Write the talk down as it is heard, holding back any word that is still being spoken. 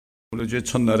오늘 주의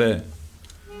첫날에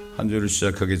한 주를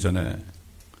시작하기 전에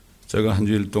제가 한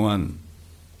주일 동안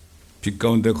빛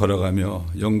가운데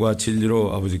걸어가며 영과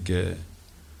진리로 아버지께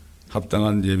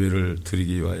합당한 예배를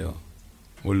드리기 위하여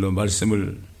오늘도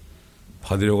말씀을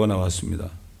받으려고 나왔습니다.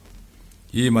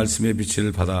 이 말씀의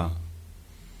빛을 받아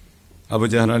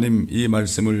아버지 하나님 이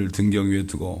말씀을 등경 위에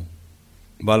두고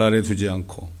말 아래 두지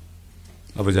않고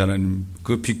아버지 하나님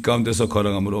그 빛 가운데서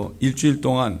걸어감으로 일주일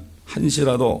동안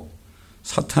한시라도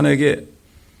사탄에게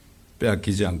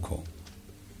빼앗기지 않고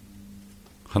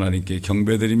하나님께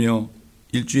경배드리며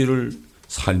일주일을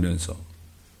살면서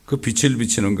그 빛을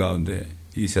비치는 가운데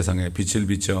이 세상에 빛을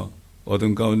비춰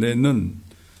어둠 가운데 있는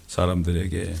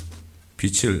사람들에게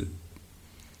빛을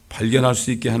발견할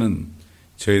수 있게 하는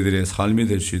저희들의 삶이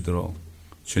될 수 있도록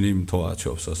주님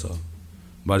도와주옵소서.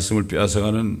 말씀을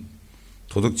빼앗아가는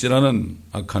도둑질하는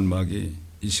악한 마귀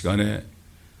이 시간에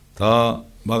다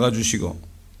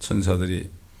막아주시고 천사들이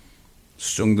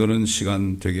수종드는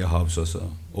시간 되게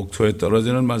하옵소서. 옥토에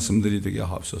떨어지는 말씀들이 되게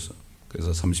하옵소서.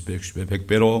 그래서 30배, 60배,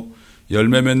 100배로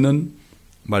열매 맺는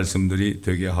말씀들이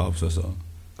되게 하옵소서.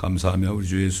 감사하며 우리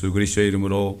주 예수 그리스도의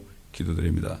이름으로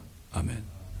기도드립니다. 아멘.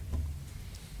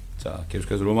 자,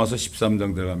 계속해서 로마서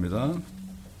 13장 들어갑니다.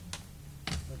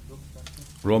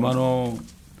 로마노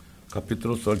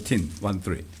capítulo 13,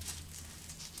 1-3.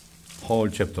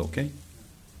 whole chapter, okay?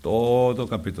 Todo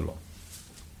capítulo.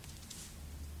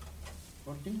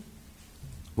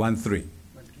 1-3.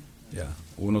 Yeah,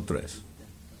 1-3.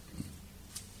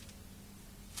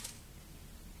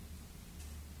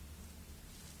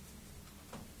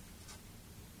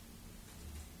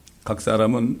 각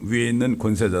사람은 위에 있는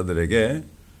권세자들에게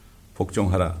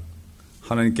복종하라.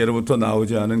 하나님께로부터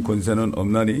나오지 않은 권세는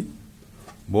없나니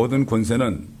모든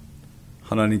권세는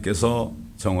하나님께서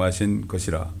정하신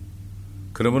것이라.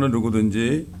 그러므로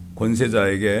누구든지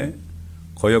권세자에게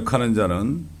거역하는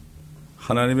자는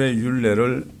하나님의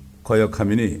율례를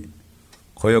거역함이니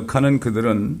거역하는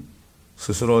그들은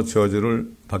스스로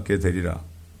저주를 받게 되리라.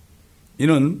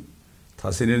 이는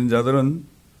다스리는 자들은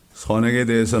선행에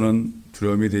대해서는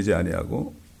두려움이 되지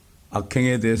아니하고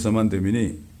악행에 대해서만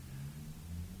됨이니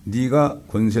네가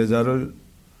권세자를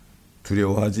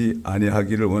두려워하지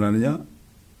아니하기를 원하느냐?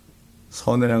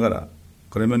 선을 행하라.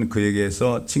 그러면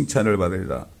그에게서 칭찬을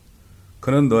받으리라.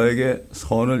 그는 너에게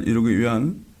선을 이루기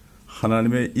위한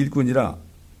하나님의 일꾼이라.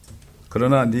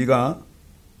 그러나 네가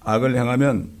악을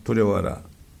행하면 두려워하라.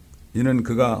 이는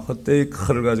그가 헛되이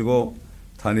칼을 가지고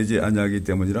다니지 아니하기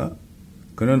때문이라.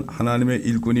 그는 하나님의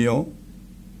일꾼이요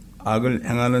악을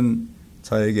행하는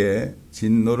자에게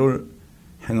진노를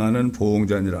행하는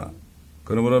보응자니라.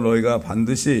 그러므로 너희가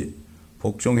반드시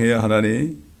복종해야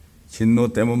하나니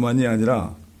진노 때문만이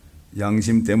아니라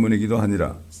양심 때문이기도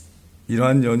하니라.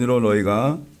 이러한 연유로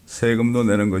너희가 세금도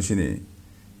내는 것이니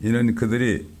이는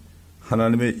그들이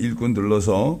하나님의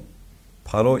일꾼들로서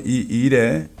바로 이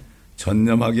일에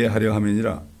전념하게 하려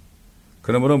함이니라.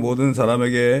 그러므로 모든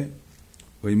사람에게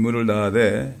의무를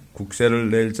다하되 국세를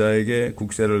낼 자에게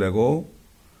국세를 내고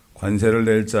관세를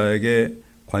낼 자에게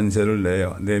관세를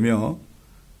내며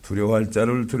두려워할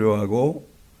자를 두려워하고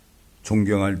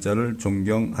존경할 자를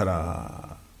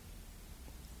존경하라.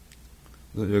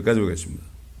 여기까지 보겠습니다.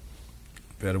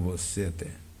 베르보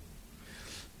세테.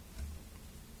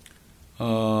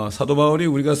 사도 바울이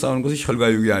우리가 싸우는 것은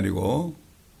혈과 육이 아니고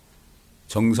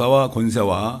정사와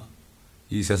권세와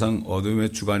이 세상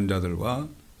어둠의 주관자들과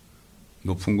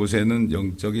높은 곳에 있는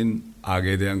영적인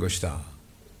악에 대한 것이다.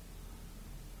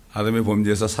 아담의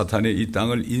범죄에서 사탄이 이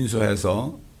땅을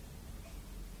인수해서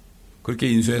그렇게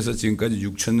인수해서 지금까지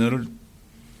 6,000년을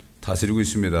다스리고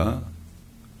있습니다.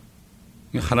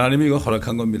 하나님이 이거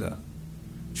허락한 겁니다.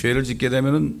 죄를 짓게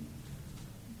되면은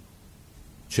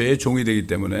죄의 종이 되기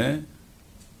때문에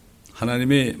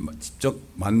하나님이 직접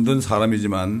만든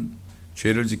사람이지만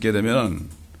죄를 짓게 되면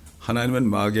하나님은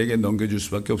마귀에게 넘겨줄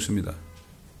수밖에 없습니다.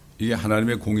 이게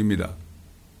하나님의 공입니다.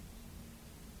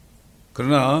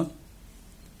 그러나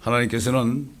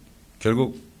하나님께서는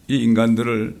결국 이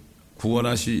인간들을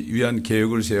구원하시 위한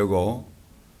계획을 세우고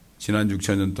지난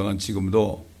 6,000년 동안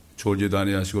지금도 졸지도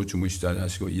아니하시고 주무시도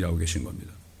아니하시고 일하고 계신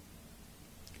겁니다.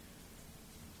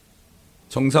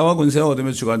 정사와 권세와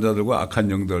어둠의 주관자들과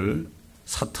악한 영들,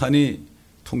 사탄이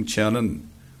통치하는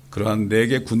그러한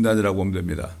 4개 군단이라고 보면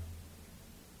됩니다.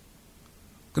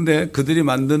 근데 그들이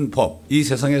만든 법, 이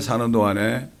세상에 사는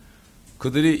동안에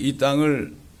그들이 이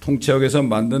땅을 통치하기 위해서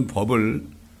만든 법을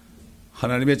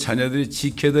하나님의 자녀들이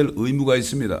지켜야 될 의무가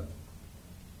있습니다.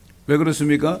 왜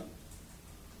그렇습니까?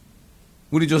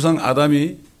 우리 조상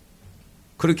아담이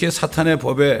그렇게 사탄의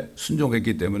법에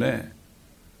순종했기 때문에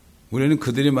우리는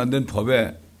그들이 만든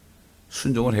법에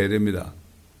순종을 해야 됩니다.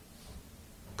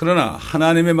 그러나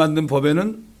하나님의 만든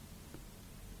법에는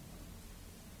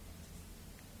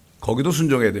거기도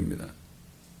순종해야 됩니다.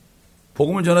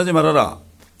 복음을 전하지 말아라.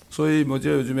 소위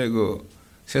요즘에 그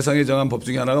세상에 정한 법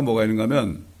중에 하나가 뭐가 있는가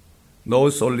하면 no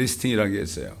soliciting이라는 게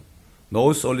있어요. no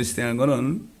soliciting 하는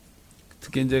거는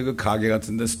특히 이제 그 가게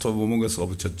같은 데 스토어 보면 그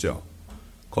써붙였죠.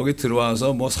 거기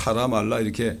들어와서 뭐 사라 말라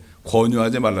이렇게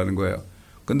권유하지 말라는 거예요.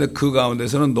 근데 그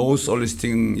가운데서는 no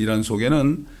soliciting이라는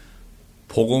속에는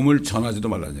복음을 전하지도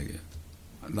말라는 얘기예요.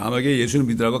 남에게 예수를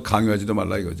믿으라고 강요하지도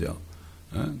말라 이거죠.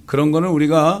 그런 거는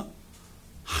우리가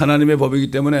하나님의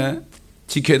법이기 때문에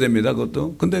지켜야 됩니다.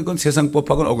 그것도. 근데 그건 세상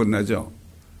법하고는 어긋나죠.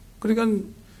 그러니까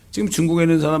지금 중국에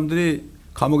있는 사람들이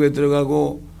감옥에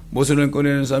들어가고 모슬렘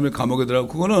꺼내는 사람이 감옥에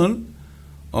들어가고 그거는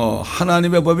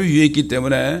하나님의 법이 위에 있기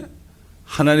때문에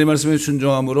하나님 말씀에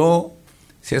순종함으로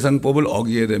세상 법을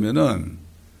어기게 되면은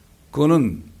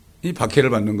그거는 이 박해를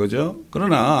받는 거죠.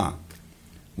 그러나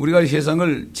우리가 이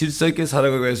세상을 질서 있게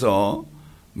살아가기 위해서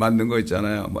만든 거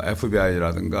있잖아요. 뭐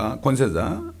FBI라든가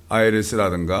권세자,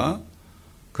 IRS라든가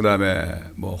그 다음에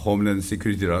뭐 홈랜드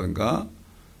시큐리티라든가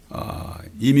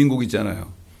이민국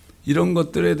있잖아요. 이런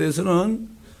것들에 대해서는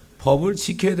법을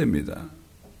지켜야 됩니다.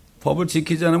 법을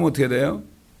지키지 않으면 어떻게 돼요?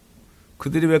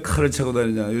 그들이 왜 칼을 차고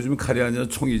다니냐. 요즘 칼이 아니라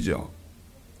총이죠.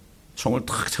 총을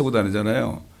탁 차고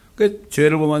다니잖아요. 그러니까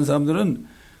죄를 범한 사람들은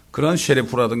그러한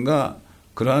셰리프라든가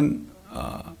그러한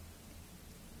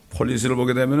폴리스를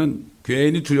보게 되면은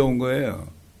괜히 두려운 거예요.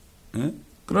 예?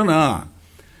 그러나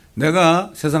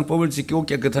내가 세상법을 지키고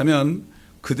깨끗하면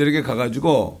그들에게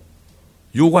가가지고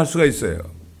요구할 수가 있어요.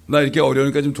 나 이렇게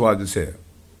어려우니까 좀 도와주세요.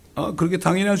 그렇게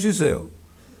당연히 할 수 있어요.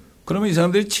 그러면 이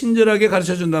사람들이 친절하게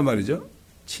가르쳐 준단 말이죠.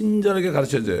 친절하게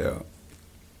가르쳐 줘요.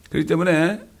 그렇기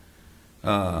때문에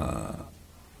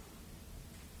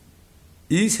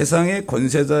이 세상의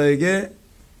권세자에게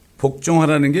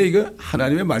복종하라는 게 이거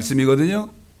하나님의 말씀이거든요.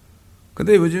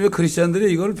 근데 요즘에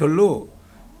크리스찬들이 이걸 별로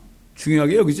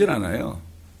중요하게 여기질 않아요.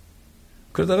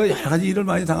 그러다가 여러 가지 일을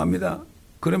많이 당합니다.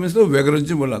 그러면서도 왜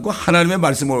그런지 몰랐고 하나님의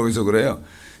말씀을 어기서 그래요.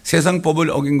 세상 법을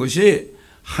어긴 것이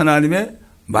하나님의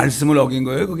말씀을 어긴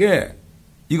거예요. 그게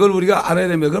이걸 우리가 알아야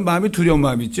됩니다. 그런 마음이 두려운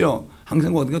마음이 있죠.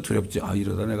 항상 어딘가 두렵지.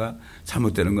 이러다 내가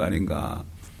잘못되는 거 아닌가.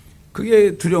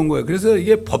 그게 두려운 거예요. 그래서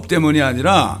이게 법 때문이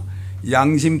아니라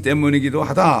양심 때문이기도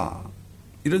하다.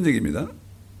 이런 얘기입니다.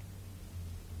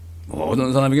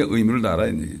 모든 사람에게 의무를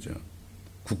다하라는 얘기죠.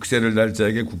 국세를 낼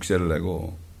자에게 국세를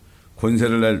내고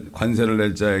관세를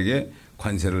낼 자에게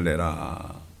관세를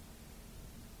내라.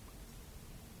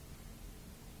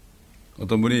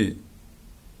 어떤 분이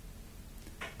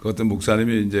어떤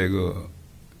목사님이 이제 그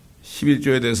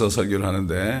 11조에 대해서 설교를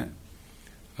하는데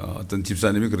어떤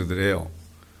집사님이 그러더래요.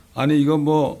 아니 이거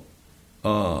뭐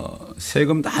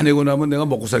세금 다 내고 나면 내가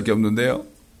먹고 살 게 없는데요.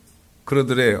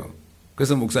 그러더래요.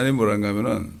 그래서 목사님이 뭐라는가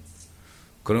하면은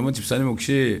그러면 집사님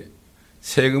혹시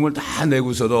세금을 다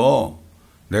내고서도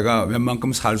내가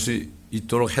웬만큼 살 수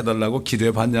있도록 해달라고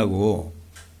기도해 봤냐고.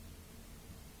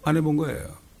 안 해본 거예요.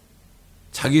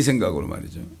 자기 생각으로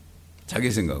말이죠.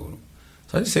 자기 생각으로.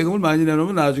 사실 세금을 많이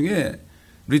내놓으면 나중에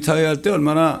리타이어 할 때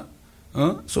얼마나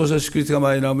소셜 시큐리티가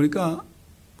많이 남으니까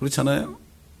그렇잖아요.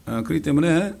 그렇기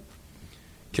때문에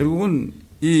결국은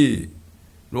이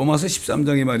로마서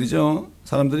 13장이 말이죠.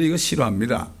 사람들이 이거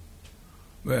싫어합니다.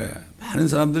 왜? 많은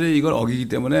사람들이 이걸 어기기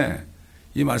때문에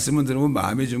이 말씀을 들으면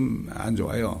마음이 좀 안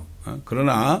좋아요.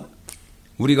 그러나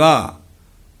우리가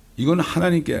이건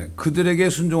하나님께 그들에게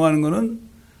순종하는 것은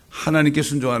하나님께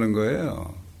순종하는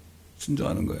거예요.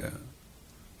 순종하는 거예요.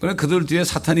 그러나 그들 뒤에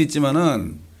사탄이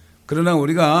있지만은 그러나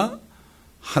우리가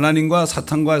하나님과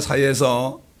사탄과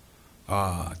사이에서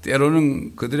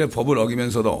때로는 그들의 법을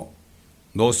어기면서도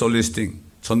no soliciting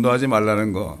전도하지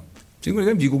말라는 거. 지금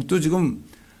그러니까 미국도 지금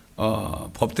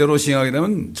법대로 시행하게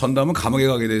되면 전도하면 감옥에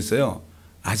가게 돼 있어요.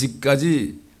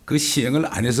 아직까지 그 시행을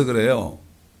안 해서 그래요.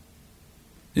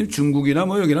 중국이나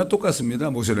뭐 여기나 똑같습니다.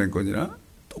 모슬렘권이나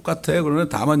똑같아요. 그러나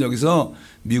다만 여기서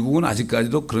미국은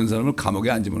아직까지도 그런 사람을 감옥에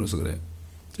안 집어넣어서 그래요.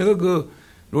 제가 그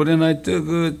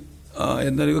로렌하이트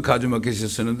옛날에 그 가주마켓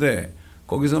있었는데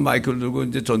거기서 마이크를 들고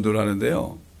이제 전도를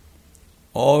하는데요.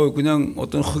 그냥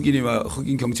어떤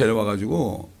흑인 경찰이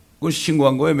와가지고 그걸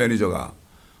신고한 거예요, 매니저가.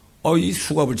 이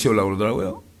수갑을 치우려고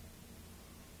그러더라고요.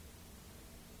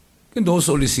 노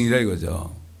솔리싱이라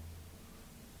이거죠.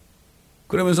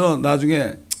 그러면서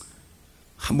나중에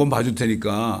한번 봐줄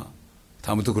테니까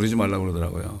다음부터 그러지 말라고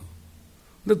그러더라고요.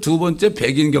 근데 두 번째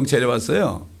백인 경찰이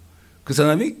왔어요. 그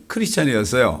사람이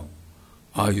크리스찬이었어요.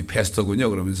 이 패스터군요.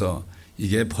 그러면서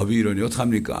이게 법이 이러니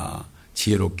어떡합니까?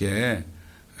 지혜롭게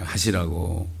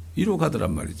하시라고 이러고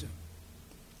가더란 말이죠.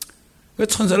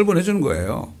 천사를 보내주는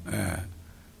거예요. 예.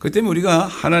 그 때문에 우리가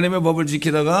하나님의 법을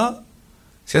지키다가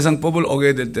세상 법을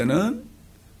어기게 될 때는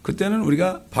그때는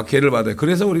우리가 박해를 받아요.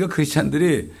 그래서 우리가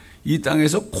크리스찬들이 이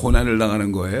땅에서 고난을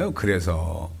당하는 거예요.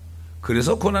 그래서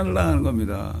고난을 당하는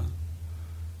겁니다.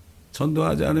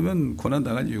 전도하지 않으면 고난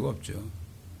당할 이유가 없죠.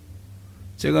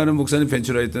 제가 아는 목사님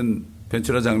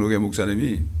벤츄라 장로교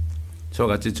목사님이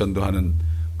저같이 전도하는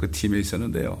그 팀에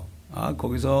있었는데요.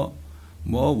 거기서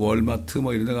월마트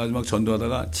이런 데 가지고 막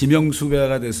전도하다가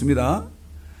지명수배가 됐습니다.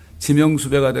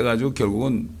 지명수배가 돼가지고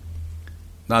결국은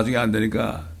나중에 안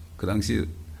되니까 그 당시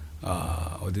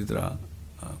어디더라?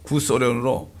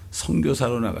 구소련으로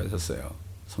선교사로 나가셨어요.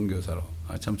 선교사로.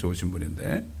 참 좋으신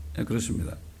분인데. 네,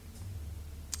 그렇습니다.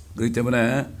 그렇기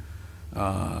때문에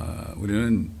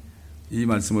우리는 이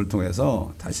말씀을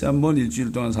통해서 다시 한번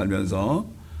일주일 동안 살면서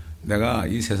내가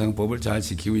이 세상 법을 잘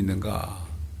지키고 있는가,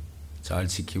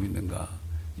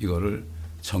 이거를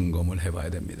점검을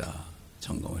해봐야 됩니다.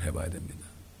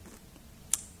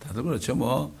 다들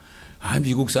그렇죠.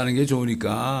 미국 사는 게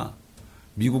좋으니까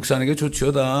미국 사는 게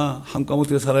좋지요다. 한국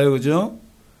어떻게 살아요, 그죠?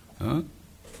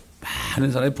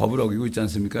 많은 사람이 법을 어기고 있지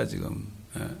않습니까, 지금?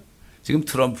 지금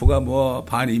트럼프가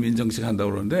반이민 정책 한다고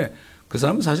그러는데 그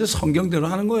사람은 사실 성경대로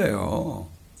하는 거예요.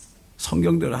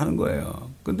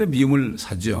 근데 미움을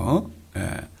사죠.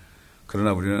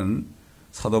 그러나 우리는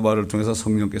사도 바울을 통해서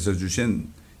성령께서 주신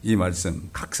이 말씀,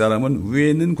 각 사람은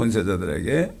위에 있는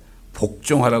권세자들에게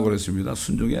복종하라고 그랬습니다.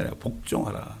 순종이 아니라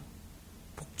복종하라.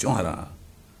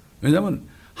 왜냐하면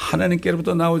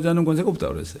하나님께로부터 나오지 않은 권세가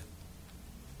없다고 그랬어요.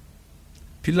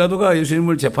 빌라도가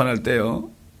예수님을 재판할 때요,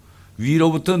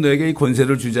 위로부터 너에게 이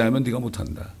권세를 주지 않으면 네가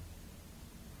못한다.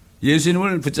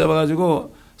 예수님을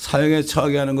붙잡아가지고 사형에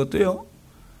처하게 하는 것도요,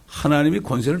 하나님이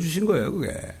권세를 주신 거예요.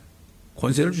 그게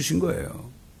권세를 주신 거예요.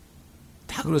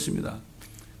 다 그렇습니다.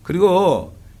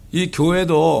 그리고 이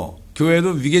교회도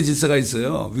위계 질서가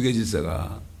있어요.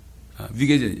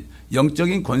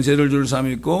 영적인 권세를 줄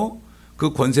사람이 있고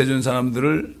그 권세 준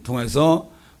사람들을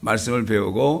통해서 말씀을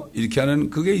배우고 이렇게 하는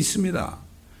그게 있습니다.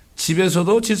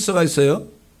 집에서도 질서가 있어요.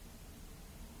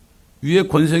 위에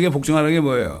권세에게 복종하는 게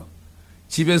뭐예요?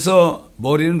 집에서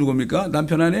머리는 누굽니까?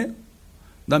 남편 아니에요?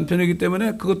 남편이기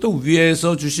때문에 그것도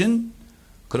위에서 주신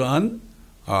그러한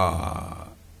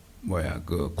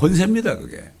그 권세입니다.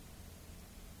 그게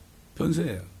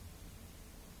변세예요.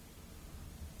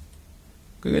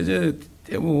 그게 이제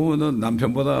대부분은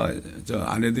남편보다 저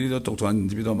아내들이 더 똑똑한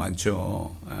집이 더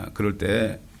많죠. 그럴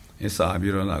때 싸움이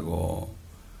일어나고,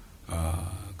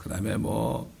 그다음에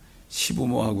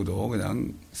시부모하고도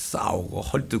그냥 싸우고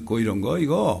헐뜯고 이런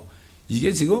거,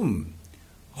 이게 지금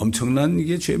엄청난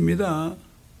이게 죄입니다.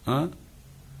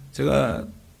 제가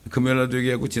금요일날도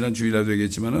얘기하고 지난 주일날도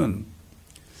얘기했지만은,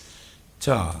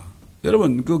 자,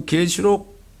 여러분 그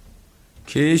계시록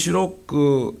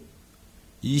그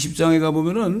 20장에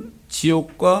가보면은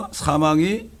지옥과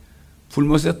사망이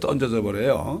불못에 던져져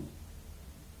버려요.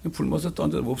 불못에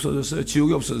던져져 없어졌어요.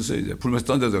 지옥이 없어졌어요. 이제 불못에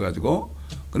던져져 가지고.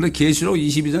 그런데 계시록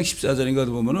 22장 14절인가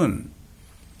보면은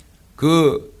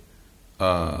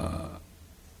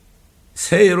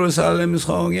새 예루살렘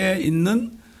성에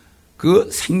있는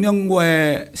그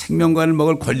생명관을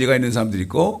먹을 권리가 있는 사람들이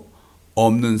있고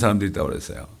없는 사람들이 있다고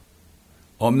그랬어요.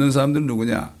 없는 사람들은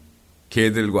누구냐?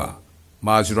 개들과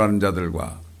마술하는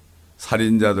자들과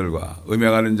살인자들과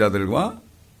음행하는 자들과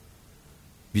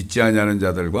믿지 아니하는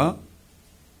자들과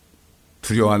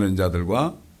두려워하는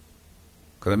자들과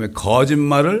그다음에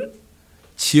거짓말을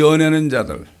지어내는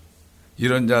자들,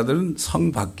 이런 자들은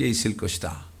성 밖에 있을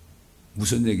것이다.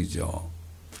 무슨 얘기죠?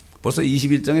 벌써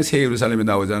 21장에 새 예루살렘이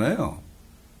나오잖아요.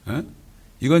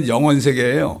 이건 영원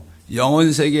세계예요.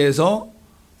 영원 세계에서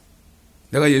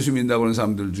내가 예수 믿는다고 하는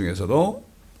사람들 중에서도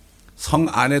성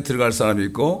안에 들어갈 사람이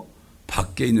있고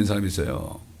밖에 있는 사람이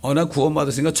있어요. 나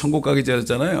구원받았으니까 천국 가기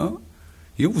전했잖아요.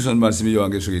 이게 무슨 말씀이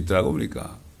요한계시록에 있더라고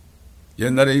보니까.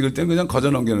 옛날에 읽을 땐 그냥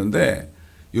거저 넘겼는데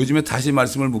요즘에 다시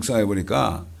말씀을 묵상해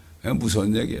보니까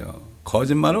무서운 얘기예요.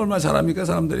 거짓말을 얼마나 잘합니까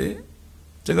사람들이.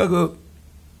 제가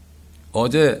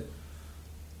어제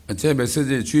제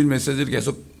메시지, 주일 메시지를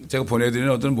계속 제가 보내드리는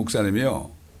어떤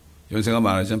목사님이요, 연세가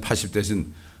많으신 80대신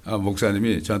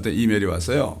목사님이 저한테 이메일이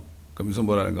왔어요. 그러면서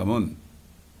뭐라는가 하면,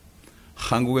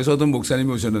 한국에서 어떤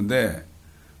목사님이 오셨는데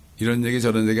이런 얘기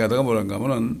저런 얘기 하다가 뭐라는가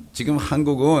하면은, 지금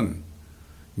한국은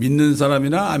믿는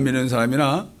사람이나 안 믿는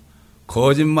사람이나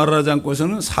거짓말을 하지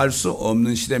않고서는 살 수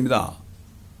없는 시대입니다.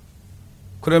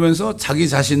 그러면서 자기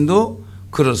자신도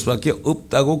그럴 수밖에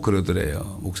없다고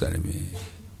그러더래요, 목사님이.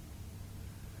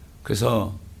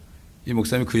 그래서 이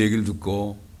목사님이 그 얘기를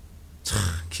듣고 참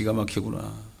기가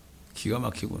막히구나.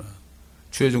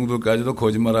 주의 종들까지도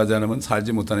거짓말하지 않으면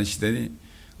살지 못하는 시대니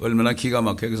얼마나 기가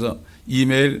막혀. 그래서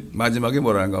이메일 마지막에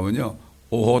뭐라는가 하면요.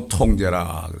 오호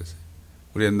통제라. 그랬어요.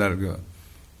 우리 옛날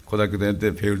고등학교 다닐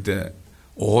때 배울 때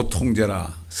오호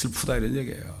통제라. 슬프다 이런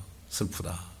얘기예요.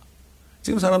 슬프다.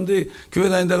 지금 사람들이 교회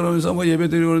다닌다 그러면서 뭐 예배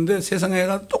드리고 그러는데 세상에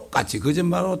가 똑같이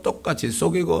거짓말하고 똑같이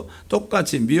속이고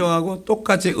똑같이 미워하고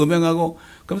똑같이 음행하고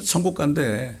그러면서 천국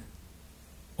간대.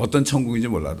 어떤 천국인지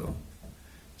몰라도.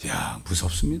 야,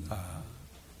 무섭습니다.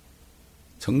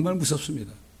 정말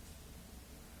무섭습니다.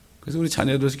 그래서 우리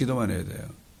자녀들에서 기도만 해야 돼요.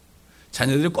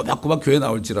 자녀들이 꼬박꼬박 교회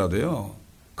나올지라도요.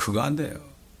 그거 안 돼요.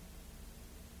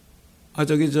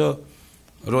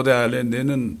 로데아일랜드에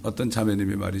있는 어떤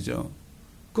자매님이 말이죠.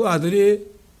 그 아들이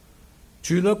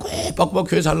주일날 꼬박꼬박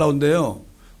교회 잘 나온대요.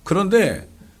 그런데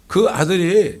그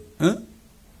아들이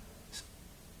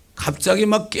갑자기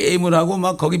막 게임을 하고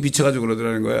막 거기 미쳐가지고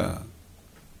그러더라는 거야.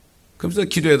 그러면서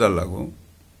기도해달라고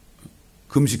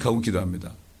금식하고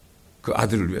기도합니다. 그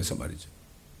아들을 위해서 말이죠.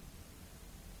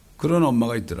 그런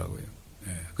엄마가 있더라고요.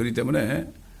 그렇기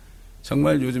때문에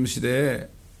정말 요즘 시대에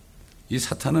이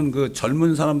사탄은 그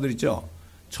젊은 사람들 있죠.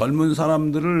 젊은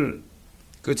사람들을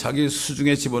그 자기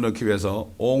수중에 집어넣기 위해서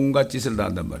온갖 짓을 다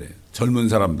한단 말이에요. 젊은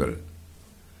사람들.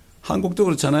 한국도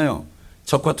그렇잖아요.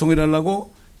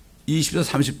 적화통일하려고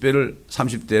 20대,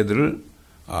 30대들을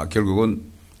결국은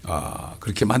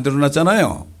그렇게 만들어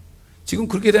놨잖아요. 지금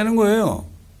그렇게 되는 거예요.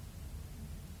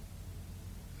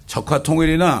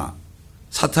 적화통일이나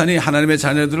사탄이 하나님의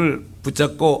자녀들을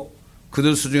붙잡고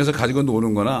그들 수중에서 가지고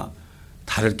노는 거나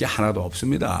다를 게 하나도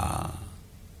없습니다.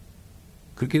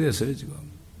 그렇게 됐어요, 지금.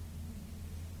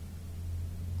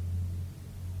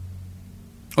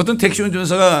 어떤 택시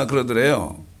운전사가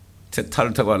그러더래요.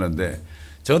 차를 타고 하는데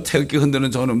저 태극기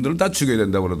흔드는 저 놈들을 다 죽여야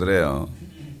된다고 그러더래요.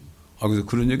 그래서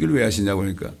그런 얘기를 왜 하시냐고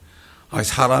그러니까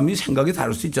사람이 생각이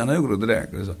다를 수 있잖아요. 그러더래.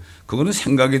 그래서 그거는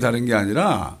생각이 다른 게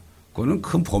아니라 그거는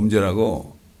큰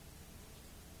범죄라고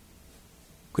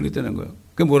그랬다는 거예요.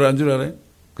 그게 뭐라는 줄 알아요?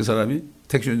 그 사람이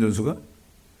택시 운전수가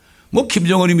뭐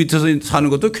김정은이 밑에서 사는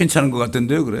것도 괜찮은 것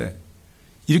같던데요. 그래.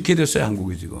 이렇게 됐어요.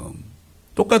 한국이 지금.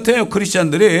 똑같아요.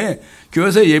 크리스찬들이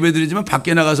교회에서 예배 드리지만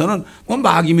밖에 나가서는 뭐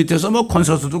마귀 밑에서 뭐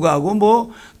콘서트도 가고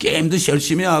뭐 게임도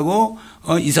열심히 하고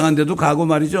이상한 데도 가고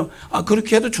말이죠.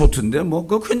 그렇게 해도 좋던데 뭐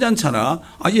그거 괜찮잖아.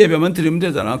 예배만 드리면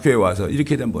되잖아. 교회 와서.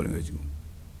 이렇게 된 버린 거예요, 지금.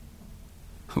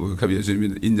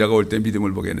 예수님이 인자가 올 때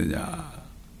믿음을 보겠느냐.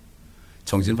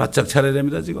 정신 바짝 차려야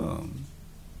됩니다, 지금.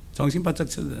 정신 바짝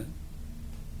차려야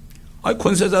돼.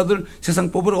 권세자들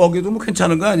세상 법을 어기도 뭐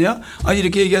괜찮은 거 아니야?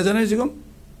 이렇게 얘기하잖아요, 지금.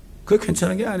 그게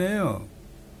괜찮은 게 아니에요.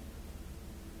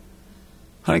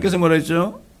 하나님께서 뭐라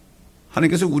했죠?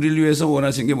 하나님께서 우리를 위해서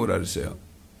원하신 게 뭐라 그랬어요?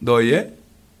 너희의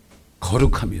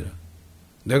거룩함이라.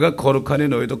 내가 거룩하니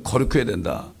너희도 거룩해야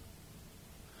된다.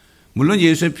 물론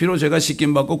예수의 피로 제가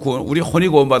씻김받고 우리 혼이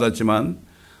구원받았지만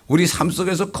우리 삶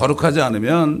속에서 거룩하지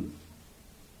않으면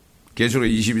계시록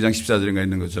 22장 14절인가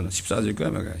있는 것처럼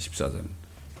 14절일까요? 14절.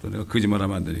 또 내가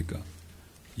거짓말하면 안 되니까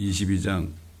 22장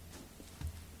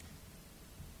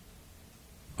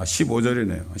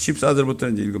 15절이네요.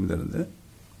 14절부터 이제 읽으면 되는데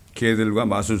개들과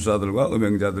마술사들과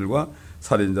음행자들과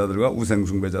살인자들과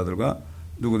우상숭배자들과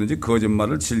누구든지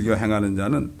거짓말을 즐겨 행하는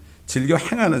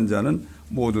자는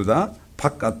모두 다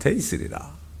바깥에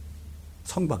있으리라.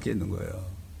 성 밖에 있는 거예요.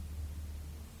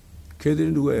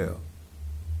 개들이 누구예요?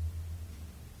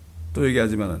 또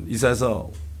얘기하지만 이사야서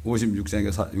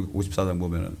 56장인가 54장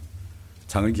보면은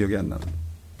장을 기억이 안 나는.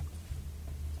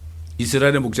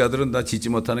 이스라엘의 목자들은 다 짖지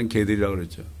못하는 개들이라고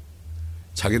그랬죠.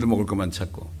 자기들 먹을 것만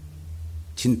찾고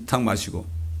진탕 마시고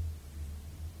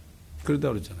그러다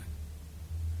그랬잖아요.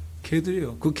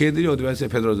 개들이요. 그 개들이 어디 갔어요?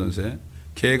 베드로전서에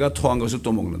개가 토한 것을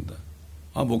또 먹는다.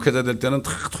 목회자 될 때는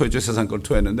다 토했죠. 세상 걸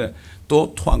토했는데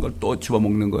또 토한 걸 또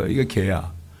집어먹는 거예요. 이게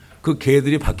개야. 그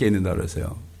개들이 밖에 있는다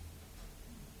그랬어요.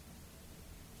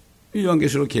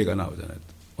 요한계시록 개가 나오잖아요.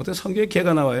 어떻게 성경에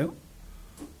개가 나와요?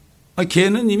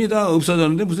 개는 이미 다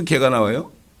없어졌는데 무슨 개가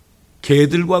나와요?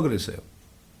 개들과 그랬어요.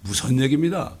 무슨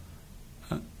얘기입니다.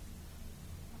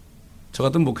 저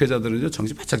같은 목회자들은요,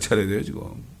 정신 바짝 차려야 돼요, 지금.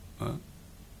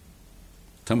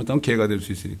 잘못하면 개가 될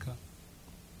수 있으니까.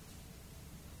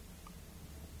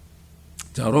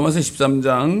 자, 로마서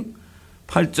 13장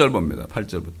 8절 봅니다.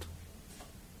 8절부터.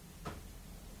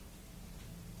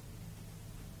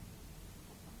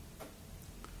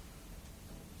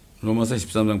 로마서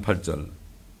 13장 8절.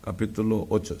 카피틀로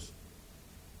 5절.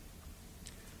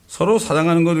 서로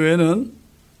사랑하는 것 외에는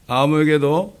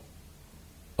아무에게도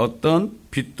어떤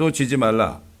빚도 지지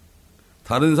말라.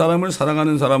 다른 사람을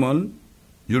사랑하는 사람은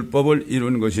율법을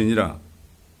이룬 것이니라.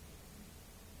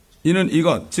 이는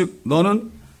이것, 즉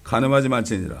너는 간음하지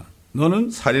말지니라.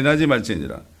 너는 살인하지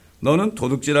말지니라. 너는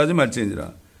도둑질하지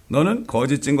말지니라. 너는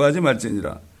거짓 증거하지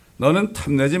말지니라. 너는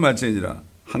탐내지 말지니라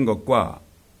한 것과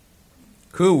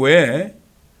그 외에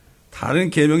다른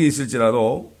계명이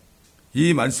있을지라도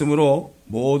이 말씀으로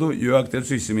모두 요약될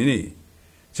수 있음이니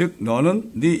즉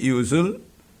너는 네 이웃을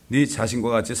네 자신과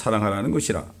같이 사랑하라는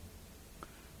것이라.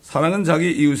 사랑은 자기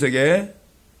이웃에게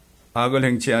악을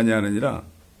행치 아니하느니라.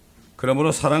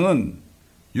 그러므로 사랑은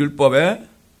율법의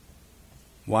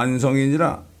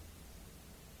완성이니라.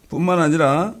 뿐만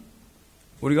아니라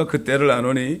우리가 그때를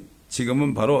아노니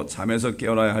지금은 바로 잠에서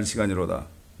깨어나야 할 시간이로다.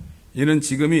 이는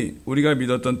지금이 우리가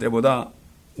믿었던 때보다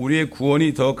우리의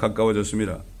구원이 더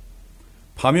가까워졌습니다.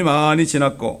 밤이 많이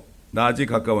지났고 낮이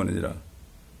가까웠느니라.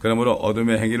 그러므로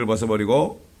어둠의 행위를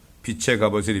벗어버리고 빛의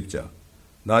갑옷을 입자.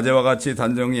 낮에와 같이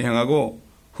단정히 행하고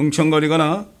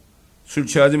흥청거리거나 술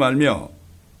취하지 말며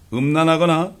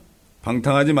음란하거나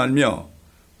방탕하지 말며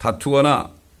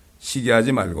다투거나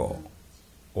시기하지 말고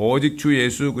오직 주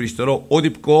예수 그리스도로 옷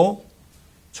입고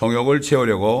정욕을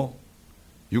채우려고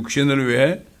육신을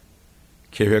위해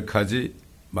계획하지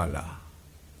말라.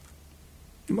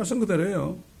 이 말씀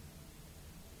그대로예요.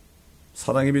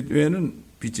 사랑의 빛 외에는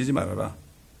빚지지 말아라.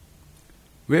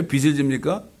 왜 빚을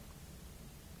집니까?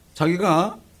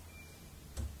 자기가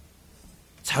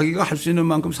할 수 있는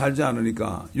만큼 살지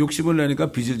않으니까 욕심을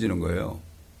내니까 빚을 지는 거예요.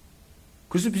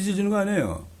 그래서 빚을 지는 거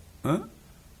아니에요. 어?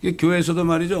 교회에서도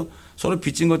말이죠. 서로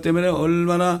빚진 것 때문에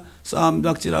얼마나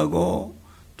싸움작질하고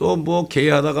또 뭐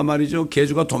개하다가 말이죠.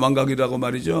 개주가 도망가기도 하고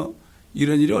말이죠.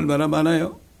 이런 일이 얼마나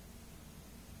많아요.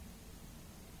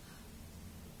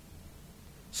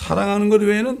 사랑하는 것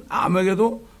외에는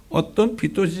아무에게도 어떤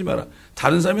빚도 지지 마라.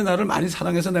 다른 사람이 나를 많이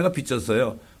사랑해서 내가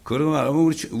빚졌어요. 그런 거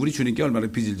말하면 우리 주님께 얼마나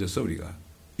빚을 졌어 우리가.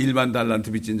 1만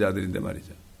달란트 빚진 자들인데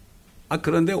말이죠.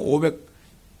 그런데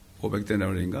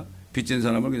 500데나리인가 빚진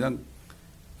사람을 그냥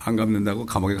안 갚는다고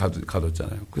감옥에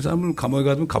가뒀잖아요. 그 사람을 감옥에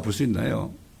가두면 갚을 수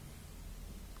있나요?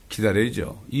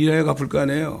 기다려야죠. 일해야 갚을 거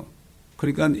아니에요.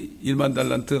 그러니까 1만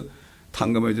달란트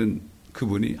탕감해 준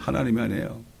그분이 하나님이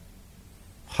아니에요.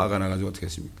 화가 나가지고 어떻게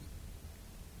했습니까?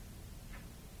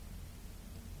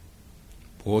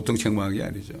 보통 책망한 게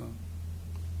아니죠.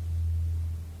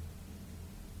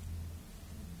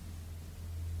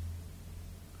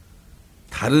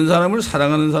 다른 사람을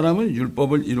사랑하는 사람은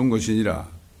율법을 이룬 것이니라.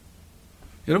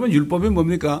 여러분 율법이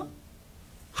뭡니까?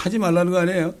 하지 말라는 거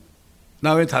아니에요?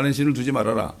 나 왜 다른 신을 두지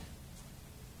말아라.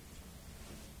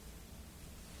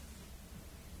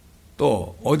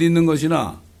 또 어디 있는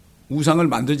것이나 우상을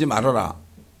만들지 말아라.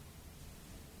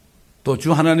 또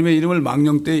주 하나님의 이름을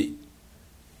망령 때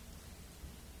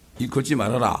일컫지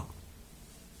말아라.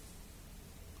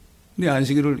 네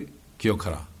안식일을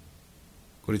기억하라.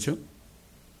 그렇죠?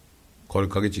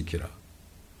 거룩하게 지키라.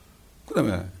 그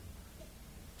다음에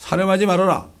살인하지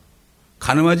말아라.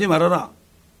 간음하지 말아라.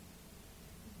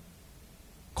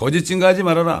 거짓 증거하지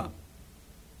말아라.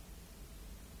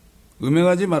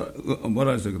 음행하지 말아.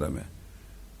 뭐라 했어요?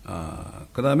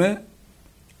 그 다음에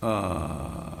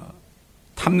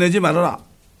탐내지 말아라.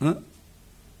 어?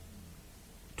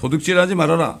 도둑질하지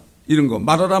말아라. 이런 거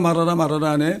말아라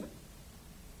안 해.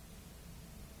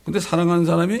 근데 사랑하는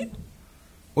사람이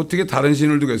어떻게 다른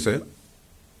신을 두겠어요?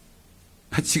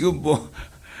 지금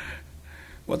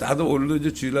나도 오늘도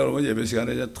이제 주일날 오면 예배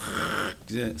시간에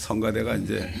이제 성가대가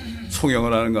이제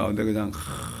송영을 하는 가운데 그냥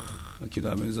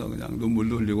기도하면서 그냥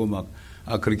눈물도 흘리고 막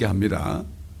그렇게 합니다.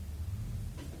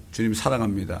 주님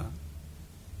사랑합니다.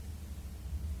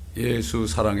 예수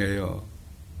사랑해요.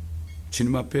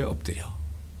 주님 앞에 엎드려.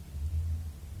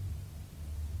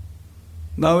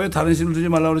 나 왜 다른 신을 두지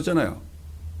말라고 그랬잖아요.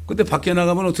 근데 밖에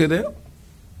나가면 어떻게 돼요?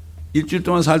 일주일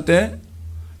동안 살 때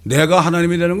내가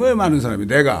하나님이 되는 거예요. 많은 사람이.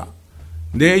 내가.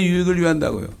 내 유익을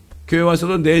위한다고요. 교회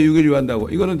와서도 내 유익을 위한다고.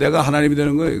 이거는 내가 하나님이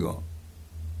되는 거예요. 이거.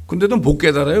 근데도 못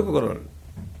깨달아요. 그거를.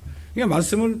 그러니까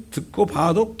말씀을 듣고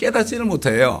봐도 깨닫지를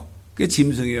못해요. 그게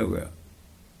짐승이에요. 그거요.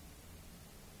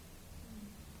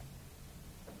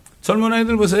 젊은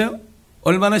아이들 보세요.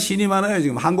 얼마나 신이 많아요.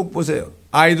 지금 한국 보세요.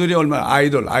 아이돌이 얼마나.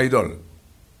 아이돌.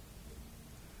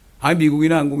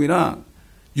 미국이나 한국이나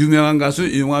유명한 가수,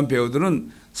 유명한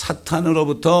배우들은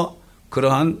사탄으로부터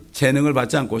그러한 재능을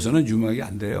받지 않고서는 유명하게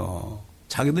안 돼요.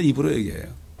 자기들 입으로 얘기해요.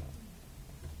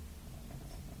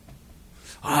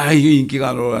 이게 인기가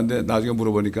안 올라가는데 나중에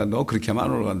물어보니까 너 그렇게 하면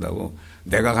안 올라간다고.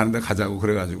 내가 가는데 가자고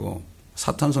그래가지고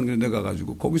사탄 성전에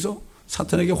가가지고 거기서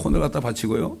사탄에게 혼을 갖다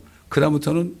바치고요.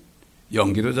 그다음부터는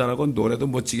연기도 잘하고 노래도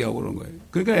멋지게 하고 그러는 거예요.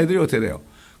 그러니까 애들이 어떻게 돼요?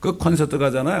 그 콘서트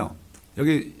가잖아요.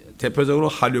 여기 대표적으로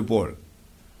할리볼.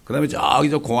 그 다음에 저기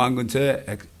저 공항 근처에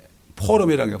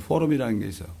포럼이라는 게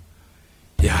있어요.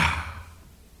 이야,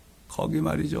 거기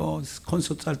말이죠.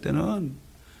 콘서트 할 때는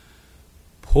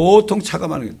보통 차가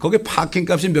많은 게 거기에 파킹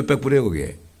값이 몇백 불이에요,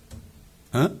 그게.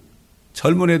 어?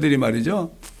 젊은 애들이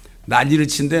말이죠. 난리를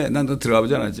친데 난 또 들어가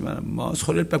보지 않았지만 뭐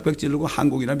소리를 빽빽 지르고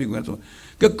한국이나 미국이나 또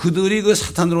그러니까 그들이 그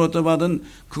사탄으로 얻어받은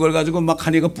그걸 가지고 막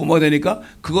하니까 뿜어대니까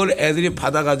그걸 애들이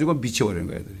받아가지고 미쳐버리는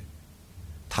거예요, 애들이.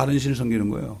 다른 신을 섬기는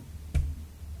거예요.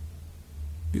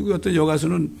 미국의 어떤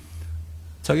여가수는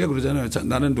자기가 그러잖아요.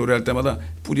 나는 노래할 때마다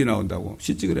뿔이 나온다고.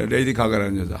 실제 그래요. 레이디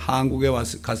가가라는 여자. 한국에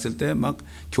갔을 때 막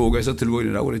교회에서 들고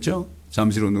일이라고 그랬죠.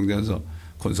 잠실 운동장에서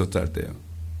콘서트 할 때요.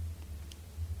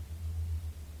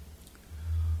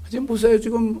 지금 보세요.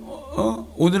 지금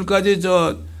오늘까지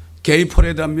게이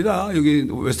퍼레이드 합니다. 여기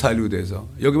웨스트 할리우드에서.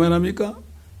 여기만 합니까?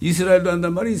 이스라엘도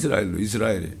한단 말이에요.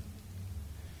 이스라엘이.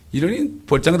 이러니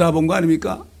볼장 다 본 거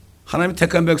아닙니까? 하나님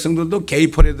택한 백성들도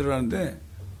게이 퍼레이드를 하는데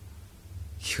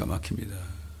기가 막힙니다.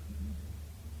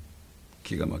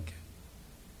 기가 막혀.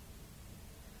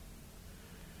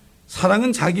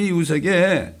 사랑은 자기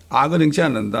이웃에게 악을 행치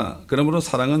않는다. 그러므로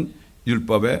사랑은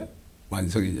율법의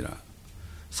완성이니라.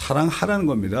 사랑하라는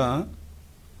겁니다.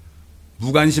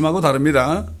 무관심하고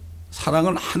다릅니다.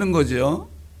 사랑은 하는 거죠.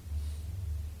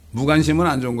 무관심은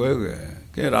안 좋은 거예요,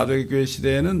 그게. 라도의 교회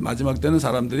시대에는 마지막 때는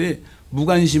사람들이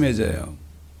무관심해져요.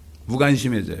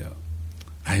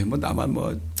 아이, 뭐, 나만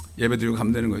뭐, 예배 드리고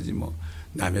가면 되는 거지, 뭐.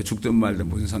 남의 죽든 말든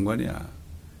무슨 상관이야.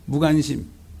 무관심.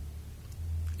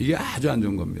 이게 아주 안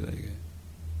좋은 겁니다, 이게.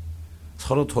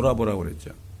 서로 돌아보라고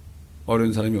그랬죠.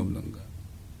 어려운 사람이 없는가.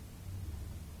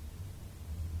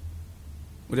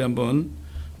 우리 한번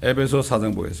에베소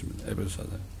 4장 보겠습니다. 에베소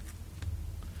 4장.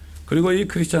 그리고 이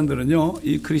크리스찬들은요,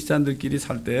 이 크리스찬들끼리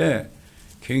살 때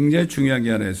굉장히 중요한 게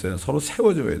하나 있어요. 서로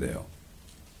세워줘야 돼요.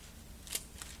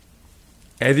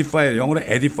 에디파이, 영어로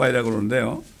에디파이라고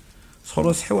그러는데요.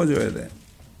 서로 세워줘야 돼.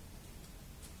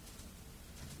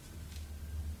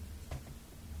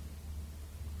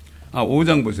 아,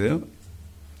 5장 보세요.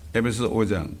 에베소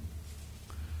 5장.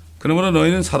 그러므로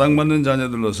너희는 사랑받는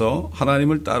자녀들로서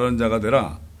하나님을 따르는 자가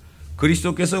되라.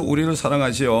 그리스도께서 우리를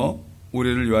사랑하시어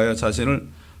우리를 위하여 자신을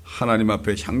하나님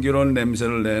앞에 향기로운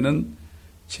냄새를 내는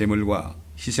제물과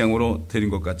희생으로 드린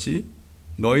것 같이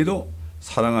너희도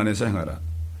사랑 안에서 행하라.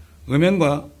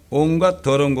 음행과 온갖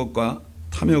더러운 것과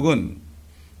탐욕은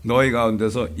너희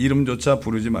가운데서 이름조차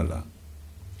부르지 말라.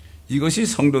 이것이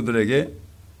성도들에게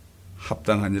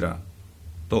합당하니라.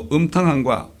 또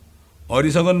음탕함과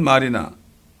어리석은 말이나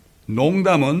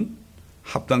농담은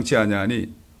합당치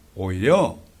아니하니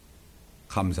오히려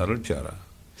감사를 피하라.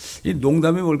 이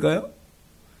농담이 뭘까요?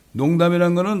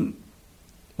 농담이란 거는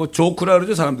뭐 조크라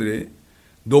그러죠, 사람들이.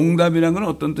 농담이란 건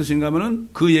어떤 뜻인가 하면은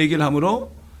그 얘기를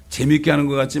함으로 재밌게 하는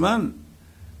것 같지만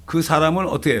그 사람을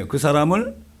어떻게 해요? 그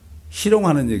사람을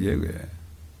희롱하는 얘기예요, 그게.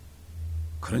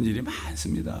 그런 일이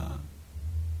많습니다.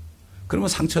 그러면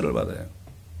상처를 받아요.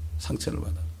 상처를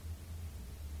받아.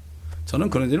 저는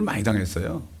그런 일을 많이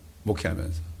당했어요.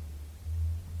 목회하면서.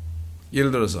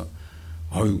 예를 들어서,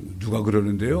 아유, 누가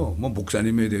그러는데요? 뭐,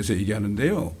 목사님에 대해서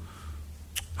얘기하는데요.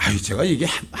 아유, 제가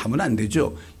얘기하면 안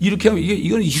되죠. 이렇게 하면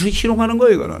이건 희롱하는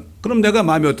거예요, 이거는. 그럼 내가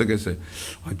마음이 어떻겠어요?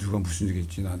 아, 누가 무슨 얘기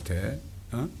했지, 나한테?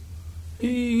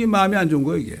 이게 마음이 안 좋은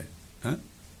거예요, 이게.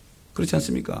 그렇지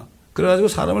않습니까? 그래가지고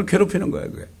사람을 괴롭히는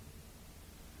거예요, 그게.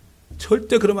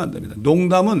 절대 그러면 안 됩니다.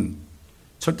 농담은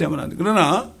절대 하면 안 돼요.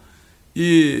 그러나,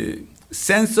 이,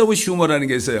 센스 오브 휴머라는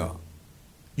게 있어요.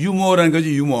 유머라는 거지,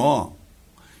 유머.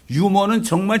 유머는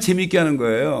정말 재밌게 하는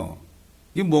거예요.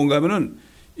 이게 뭔가 하면은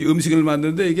이 음식을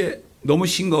만드는데 이게 너무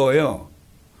싱거워요.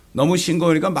 너무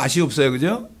싱거우니까 맛이 없어요.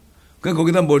 그죠? 그러니까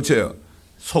거기다 뭘 쳐요?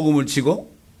 소금을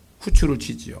치고 후추를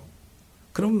치지요.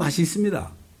 그러면 맛이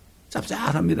있습니다.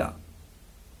 짭짤합니다.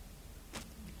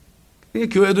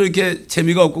 교회도 이렇게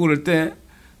재미가 없고 그럴 때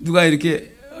누가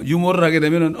이렇게 유머를 하게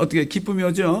되면 어떻게 기쁨이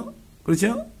오죠?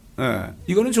 그렇죠? 네.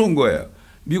 이거는 좋은 거예요.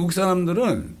 미국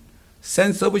사람들은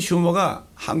센스 오브 휴머가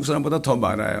한국 사람보다 더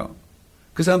많아요.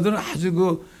 그 사람들은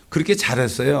아주 그렇게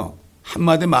잘했어요.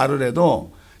 한마디 말을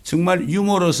해도 정말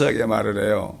유머러스하게 말을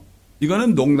해요.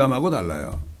 이거는 농담하고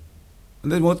달라요.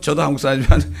 근데 뭐 저도 한국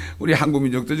사람이지만 우리 한국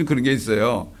민족도 좀 그런 게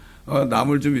있어요.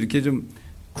 남을 좀 이렇게 좀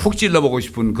훅 찔러보고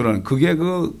싶은 그런, 그게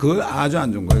아주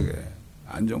안 좋은 거예요. 그게.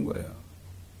 안 좋은 거예요.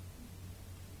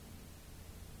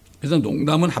 그래서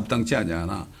농담은 합당치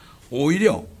아니하나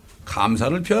오히려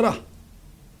감사를 피하라.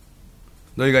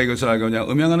 너희가 이것을 알거냐?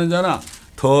 음행하는 자나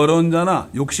더러운 자나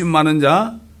욕심 많은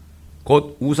자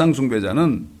곧 우상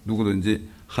숭배자는 누구든지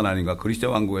하나님과 그리스도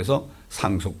왕국에서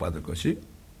상속받을 것이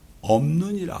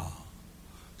없느니라.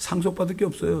 상속받을 게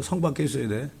없어요. 성 밖에 있어야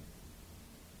돼.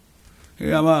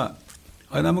 아마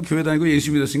나뭐 교회 다니고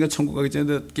예수 믿었으니까 천국 가겠지.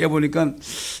 깨보니까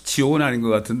지옥은 아닌 것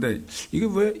같은데 이게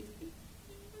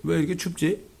왜 이렇게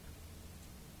춥지?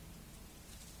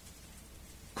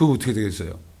 그거 어떻게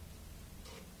되겠어요?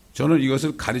 저는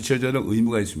이것을 가르쳐줘야 할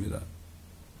의무가 있습니다.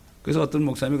 그래서 어떤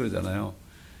목사님이 그러잖아요.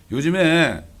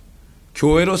 요즘에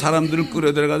교회로 사람들을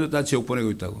끌어들여가지고 다 지옥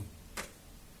보내고 있다고.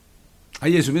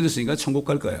 예수 믿었으니까 천국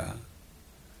갈 거야.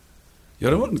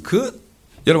 여러분,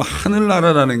 여러분,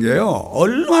 하늘나라라는 게요,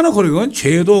 얼마나 거리건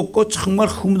죄도 없고 정말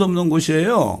흠도 없는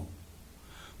곳이에요.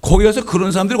 거기 가서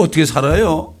그런 사람들이 어떻게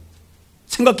살아요?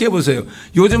 생각해 보세요.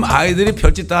 요즘 아이들이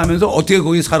별짓 다 하면서 어떻게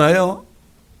거기 살아요?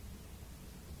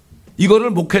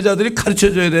 이거를 목회자들이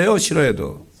가르쳐 줘야 돼요,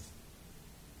 싫어해도.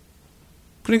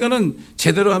 그러니까는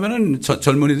제대로 하면은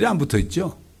젊은이들이 안 붙어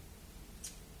있죠.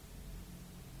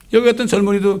 여기 같은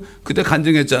젊은이도 그때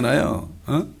간증했잖아요.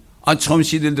 처음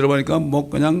CD를 들어보니까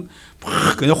그냥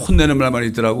혼내는 말만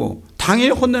있더라고. 당연히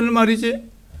혼내는 말이지.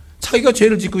 자기가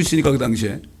죄를 짓고 있으니까 그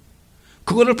당시에.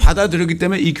 그거를 받아들였기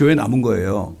때문에 이 교회에 남은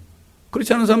거예요.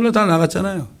 그렇지 않은 사람들 다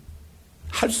나갔잖아요.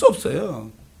 할 수 없어요.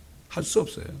 할 수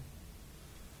없어요.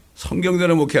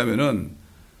 성경대로 목회하면은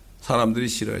사람들이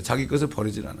싫어요. 자기 것을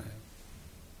버리질 않아요.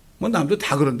 남들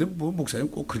다 그런데 목사님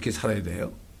꼭 그렇게 살아야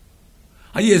돼요?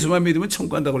 예수만 믿으면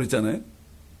천국 간다고 그랬잖아요.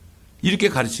 이렇게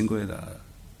가르친 거예요, 다.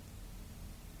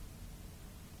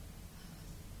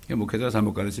 목회자가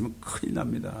잘못 가르치면 큰일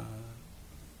납니다.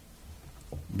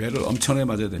 매를 엄청나게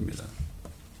맞아야 됩니다.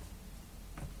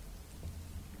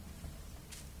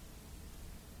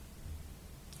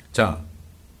 자,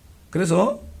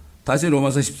 그래서 다시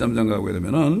로마서 13장 가게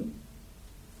되면은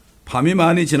밤이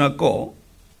많이 지났고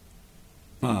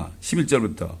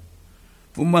 11절부터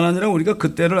뿐만 아니라 우리가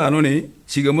그때를 아노니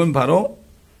지금은 바로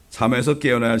잠에서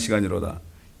깨어나야 할 시간이로다.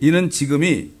 이는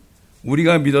지금이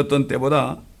우리가 믿었던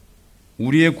때보다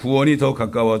우리의 구원이 더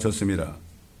가까워졌습니다.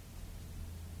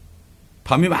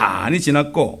 밤이 많이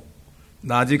지났고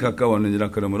낮이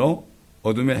가까웠느니라. 그러므로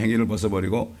어둠의 행위를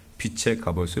벗어버리고 빛의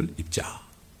갑옷을 입자.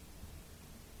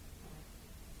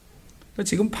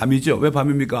 지금 밤이죠. 왜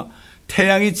밤입니까?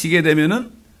 태양이 지게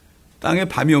되면은 땅에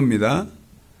밤이 옵니다.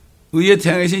 의의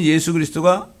태양이신 예수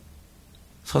그리스도가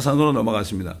서산으로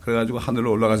넘어갔습니다. 그래가지고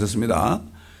하늘로 올라가셨습니다.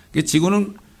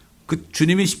 지구는 그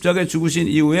주님이 십자가에 죽으신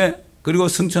이후에 그리고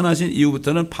승천하신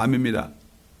이후부터는 밤입니다.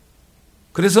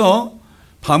 그래서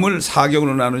밤을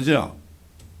 4경으로 나누죠.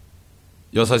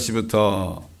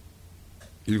 6시부터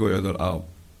 7, 8, 9.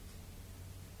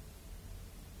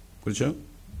 그렇죠?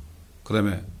 그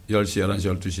다음에 10시,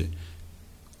 11시, 12시,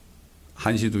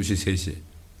 1시, 2시, 3시,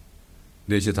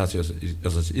 4시, 5시,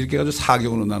 6시. 이렇게 해가지고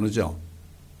 4경으로 나누죠.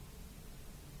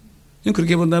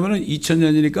 그렇게 본다면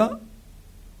 2000년이니까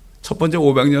첫 번째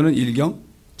 500년은 1경,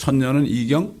 1000년은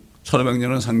 2경,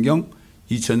 1500년은 3경,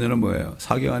 2000년은 뭐예요?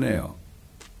 4경 아니에요.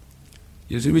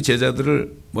 예수님이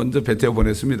제자들을 먼저 베테어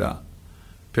보냈습니다.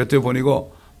 베테어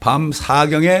보내고 밤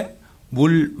 4경에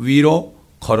물 위로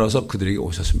걸어서 그들에게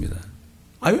오셨습니다.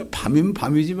 왜 밤이면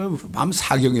밤이지 왜 밤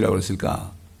 4경이라고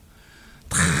그랬을까?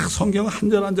 다 성경 한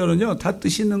절 한 절은요 다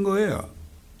뜻이 있는 거예요.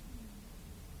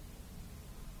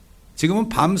 지금은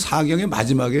밤 4경의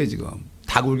마지막이에요. 지금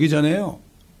다 굴기 전에요.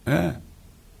 네.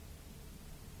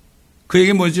 그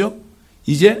얘기 뭐죠?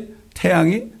 이제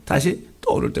태양이 다시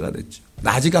떠오를 때가 됐죠.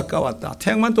 낮이 가까웠다.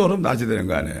 태양만 떠오르면 낮이 되는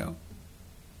거 아니에요.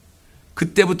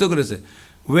 그때부터 그랬어요.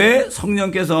 왜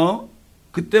성령께서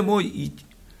그때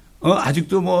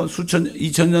아직도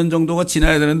 2000년 정도가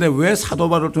지나야 되는데 왜 사도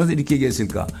바울을 통해서 이렇게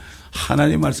얘기했을까?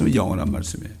 하나님 말씀은 영원한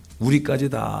말씀이에요. 우리까지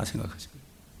다 생각하시고.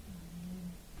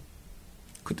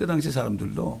 그때 당시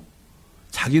사람들도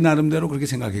자기 나름대로 그렇게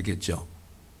생각했겠죠.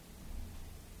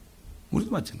 우리도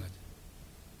마찬가지.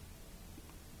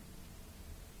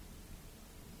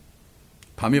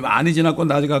 밤이 많이 지났고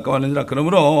낮이 가까웠느니라.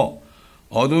 그러므로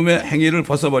어둠의 행위를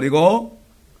벗어버리고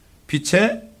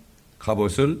빛의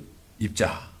갑옷을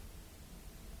입자.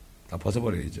 다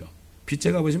벗어버려야죠.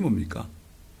 빛의 갑옷이 뭡니까?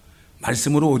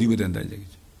 말씀으로 옷 입어야 된다는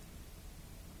얘기죠.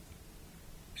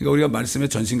 그러니까 우리가 말씀에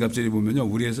전신갑주를 입으면요,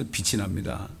 우리에서 빛이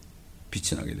납니다.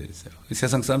 빛이 나게 돼 있어요.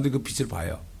 세상 사람들이 그 빛을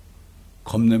봐요.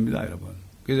 겁냅니다, 여러분.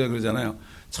 그래서 그러잖아요.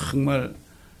 정말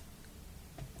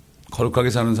거룩하게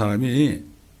사는 사람이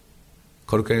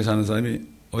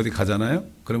어디 가잖아요?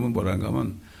 그러면 뭐라는가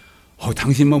하면,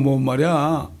 당신만 보면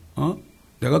말이야,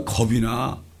 내가 겁이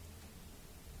나.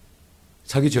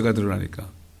 자기 죄가 드러나니까.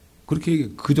 그렇게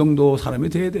그 정도 사람이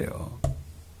돼야 돼요.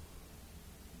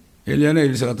 엘리야나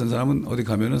엘리사 같은 사람은 어디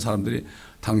가면은 사람들이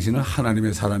당신은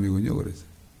하나님의 사람이군요. 그래서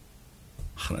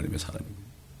하나님의 사람이군요.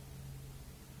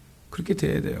 그렇게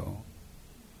돼야 돼요.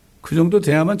 그 정도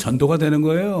돼야만 전도가 되는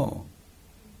거예요.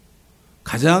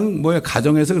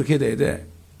 가정에서 그렇게 돼야 돼.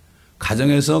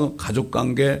 가정에서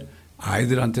가족관계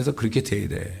아이들한테서 그렇게 돼야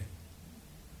돼.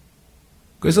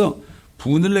 그래서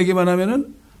분을 내기만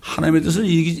하면은 하나님의 뜻을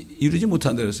이루지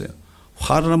못한다 그랬어요.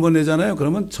 화를 한번 내잖아요.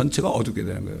 그러면 전체가 어둡게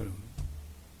되는 거예요. 그러면.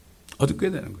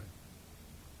 어둡게 되는 거예요.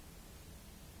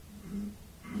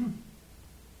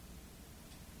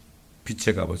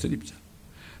 빛의 갑옷을 입자.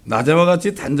 낮에와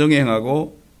같이 단정히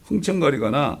행하고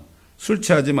흥청거리거나 술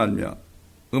취하지 말며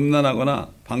음란하거나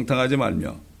방탕하지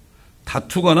말며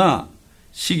다투거나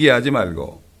시기하지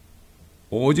말고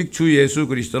오직 주 예수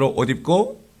그리스도로 옷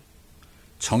입고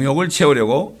정욕을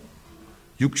채우려고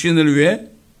육신을 위해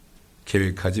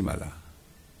계획하지 말라.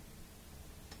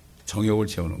 정욕을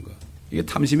채우는 거. 이게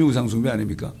탐심이 우상숭배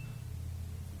아닙니까?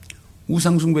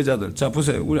 우상숭배자들. 자,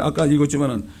 보세요. 우리 아까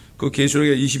읽었지만은 그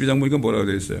계시록에 22장 보니까 뭐라고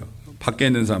되어 있어요? 밖에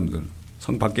있는 사람들.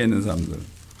 성 밖에 있는 사람들.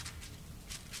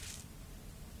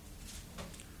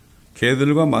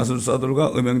 개들과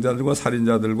마술사들과 음행자들과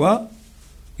살인자들과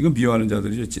이건 미워하는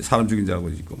자들이죠. 사람 죽인 자하고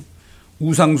있고.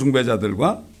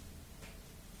 우상숭배자들과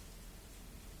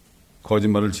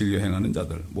거짓말을 즐겨 행하는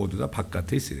자들 모두 다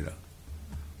바깥에 있으리라.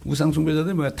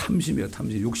 우상숭배자들이 뭐야? 탐심이야.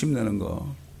 탐심. 욕심내는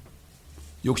거.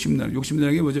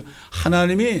 욕심내는 게 뭐죠?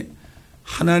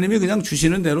 하나님이 그냥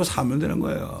주시는 대로 살면 되는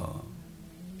거예요.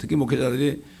 특히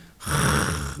목회자들이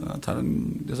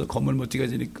다른 데서 건물 못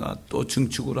지게지니까 또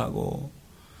증축을 하고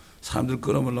사람들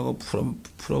끌어모으려고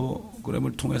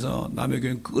프로그램을 통해서 남의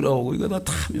교회 끌어오고 이거 다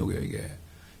탐욕이에요.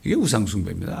 이게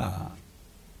우상숭배입니다.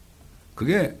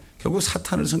 그게 결국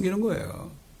사탄을 섬기는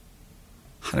거예요.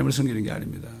 하나님을 섬기는 게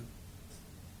아닙니다.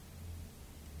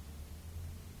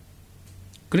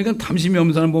 그러니까 탐심이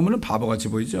없는 사람 보면 바보같이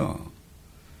보이죠.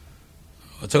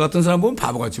 저 같은 사람 보면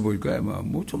바보같이 보일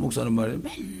거예요. 저 목사는 말이에요.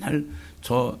 맨날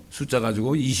저 숫자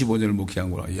가지고 25년을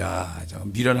목회한구나. 야, 저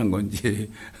미련한 건지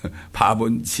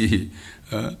바본지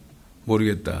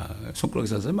모르겠다. 손가락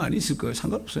사서 많이 있을 거예요.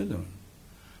 상관없어요. 저는.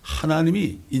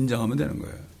 하나님이 인정하면 되는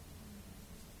거예요.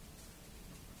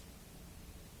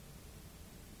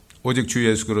 오직 주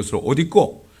예수 그리스도로 옷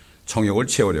입고 정욕을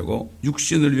채우려고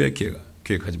육신을 위해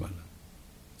계획하지 말라.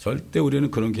 절대 우리는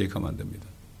그런 계획하면 안 됩니다.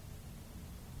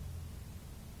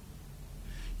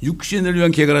 육신을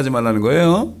위한 계획을 하지 말라는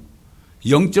거예요.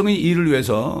 영적인 일을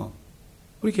위해서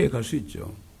우리 계획할 수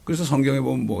있죠. 그래서 성경에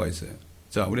보면 뭐가 있어요.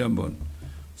 자, 우리 한번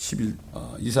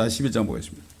이사 11장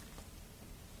보겠습니다.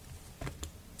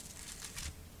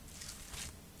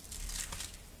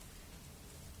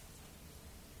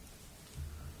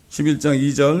 (11장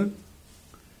 2절)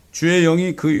 주의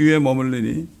영이 그 위에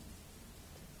머물리니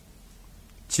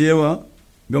지혜와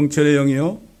명철의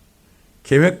영이요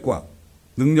계획과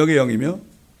능력의 영이며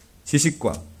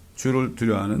지식과 주를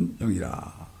두려워하는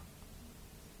영이라.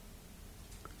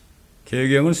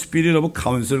 계획의 영은 스피릿 오브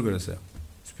카운슬 그랬어요.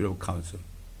 스피릿 오브 카운슬.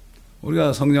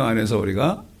 우리가 성령 안에서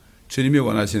우리가 주님이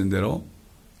원하시는 대로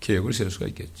계획을 세울 수가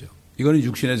있겠죠. 이거는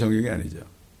육신의 정욕이 아니죠.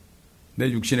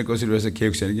 내 육신의 것을 위해서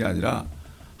계획 세우는 게 아니라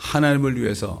하나님을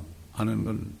위해서 하는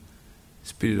건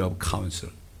스피릿 오브 카운슬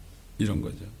이런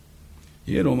거죠.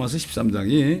 이게 로마서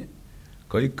 13장이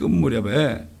거의 끝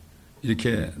무렵에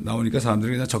이렇게 나오니까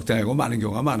사람들이 그냥 적당하고 많은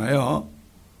경우가 많아요.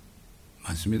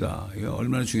 많습니다. 이거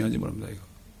얼마나 중요한지 모릅니다.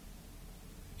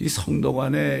 이 성도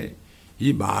간의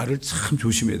이 말을 참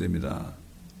조심해야 됩니다.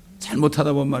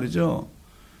 잘못하다 보면 말이죠.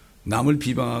 남을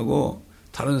비방하고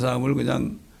다른 사람을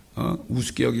그냥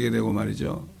우습게 여기게 되고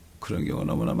말이죠. 그런 경우가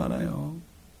너무나 많아요.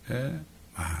 예,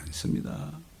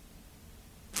 많습니다.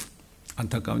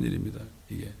 안타까운 일입니다.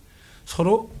 이게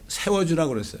서로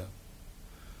세워주라고 그랬어요.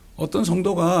 어떤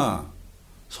성도가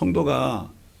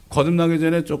거듭나기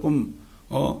전에 조금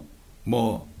좀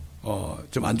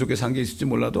안 좋게 산 게 있을지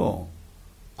몰라도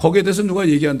거기에 대해서 누가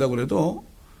얘기한다고 그래도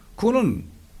그거는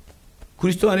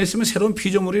그리스도 안에 있으면 새로운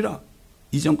피조물이라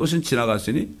이전 것은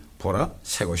지나갔으니 보라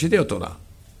새 것이 되었더라.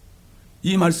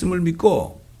 이 말씀을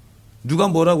믿고 누가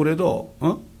뭐라 그래도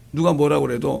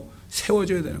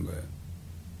세워져야 되는 거예요.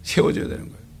 세워져야 되는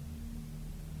거예요.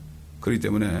 그렇기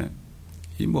때문에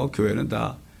교회는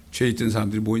다 죄 있던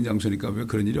사람들이 모인 장소니까 왜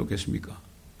그런 일이 없겠습니까?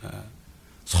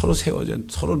 서로 세워져,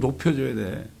 서로 높여줘야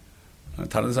돼.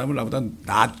 다른 사람을 나보다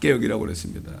낮게 여기라고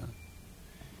그랬습니다.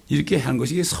 이렇게 한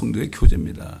것이 성도의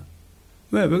교제입니다.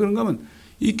 왜 그런가 하면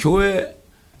이 교회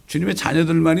주님의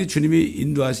자녀들만이 주님이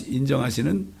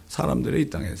인정하시는 사람들의 이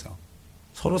땅에서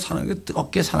서로 사랑하게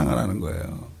뜨겁게 사랑하라는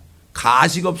거예요.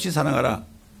 가식 없이 사랑하라.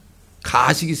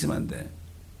 가식 있으면 안 돼.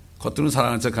 겉으로는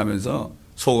사랑하는 척하면서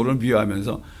속으로는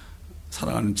미워하면서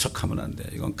사랑하는 척하면 안 돼.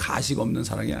 이건 가식 없는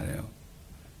사랑이 아니에요.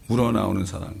 우러나오는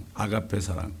사랑, 아가페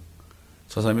사랑.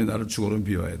 저 사람이 나를 죽어로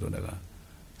미워해도 내가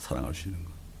사랑할 수 있는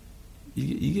거.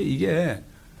 이게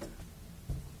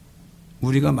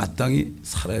우리가 마땅히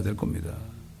살아야 될 겁니다.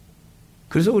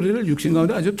 그래서 우리를 육신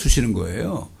가운데 아주 두시는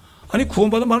거예요. 아니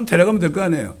구원받은 마음 데려가면 될 거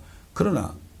아니에요.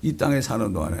 그러나 이 땅에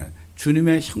사는 동안에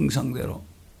주님의 형상대로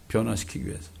변화시키기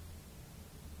위해서.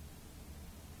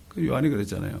 그 요한이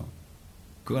그랬잖아요.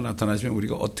 그가 나타나시면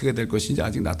우리가 어떻게 될 것인지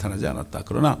아직 나타나지 않았다.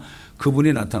 그러나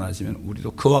그분이 나타나시면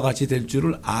우리도 그와 같이 될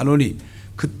줄을 아노니.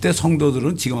 그때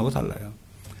성도들은 지금하고 달라요.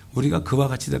 우리가 그와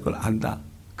같이 될 걸 안다.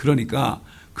 그러니까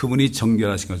그분이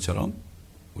정결하신 것처럼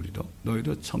우리도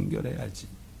너희도 정결해야지.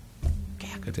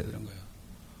 깨끗해야 되는 거예요.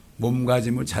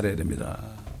 몸가짐을 잘해야 됩니다.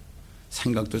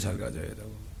 생각도 잘 가져야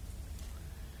되고.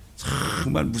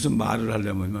 정말 무슨 말을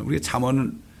하려면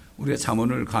우리가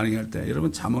잠언을 강의할 때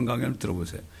여러분 잠언 강의를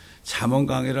들어보세요. 잠언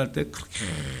강의를 할 때 그렇게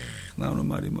나오는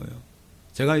말이 뭐예요?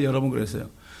 제가 여러 번 그랬어요.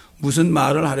 무슨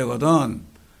말을 하려거든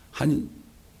한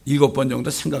 7번 정도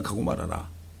생각하고 말하라.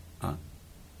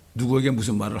 누구에게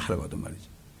무슨 말을 하려거든 말이죠.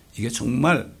 이게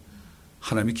정말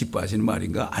하나님이 기뻐하시는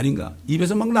말인가 아닌가.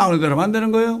 입에서 막 나오는 대로 하면 안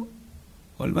되는 거예요.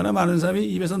 얼마나 많은 사람이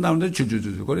입에서 나오는 대로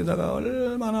줄줄줄 거리다가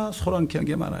얼마나 소란케한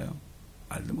게 많아요.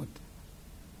 말도 못해.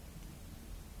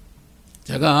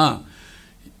 제가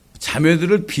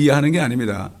자매들을 비하하는 게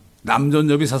아닙니다.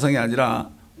 남존여비 사상이 아니라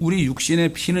우리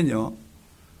육신의 피는요.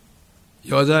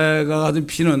 여자가 가진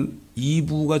피는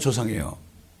이부가 조상이에요.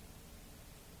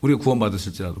 우리가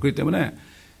구원받았을지라도. 그렇기 때문에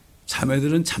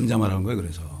자매들은 잠잠하라는 거예요.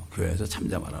 그래서 교회에서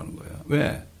잠잠하라는 거예요.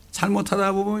 왜?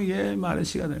 잘못하다 보면 이게 말의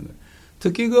시가 되는 거예요.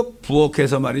 특히 그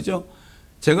부엌에서 말이죠.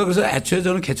 제가 그래서 애초에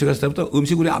저는 개척했을 때부터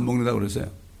음식 우리 안 먹는다고 그랬어요.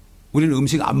 우리는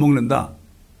음식 안 먹는다.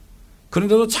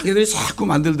 그런데도 자기들이 자꾸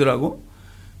만들더라고.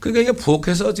 그러니까 이게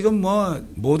부엌에서 지금 뭐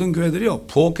모든 교회들이요.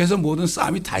 부엌에서 모든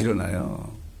싸움이 다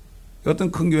일어나요.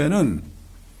 어떤 큰 교회는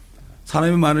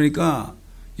사람이 많으니까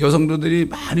여성들이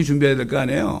많이 준비해야 될 거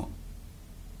아니에요.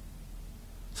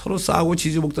 서로 싸우고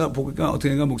지지볶다 보니까 어떻게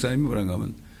하니까 목사님이 뭐라고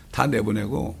하면 다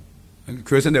내보내고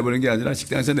교회에서 내보낸 게 아니라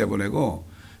식당에서 내보내고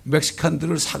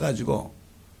멕시칸들을 사가지고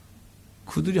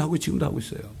그들이 하고 지금도 하고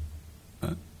있어요.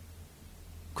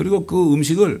 그리고 그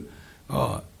음식을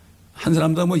한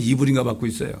사람당 뭐 2불인가 받고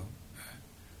있어요.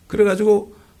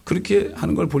 그래가지고 그렇게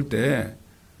하는 걸 볼 때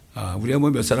우리가 뭐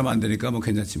몇 사람 안 되니까 뭐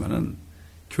괜찮지만은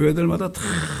교회들마다 다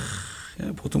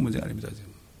보통 문제가 아닙니다.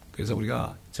 지금. 그래서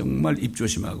우리가 정말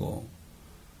입조심하고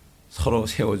서로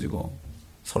세워지고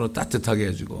서로 따뜻하게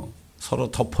해주고 서로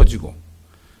덮어주고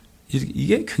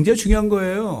이게 굉장히 중요한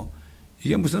거예요.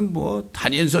 이게 무슨 뭐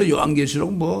다니엘서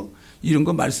요한계시록 뭐 이런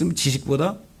거 말씀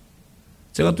지식보다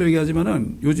제가 또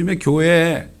얘기하지만은 요즘에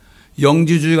교회에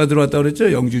영지주의가 들어왔다고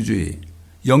그랬죠. 영지주의.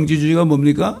 영지주의가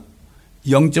뭡니까?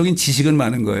 영적인 지식은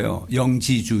많은 거예요.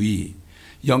 영지주의.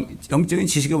 영적인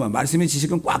지식은 많아요. 말씀의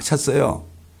지식은 꽉 찼어요.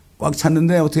 꽉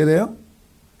찼는데 어떻게 돼요?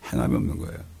 행함이 없는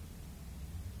거예요.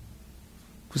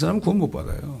 그 사람은 구원 못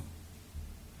받아요.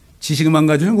 지식만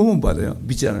가지고는 구원 못 받아요.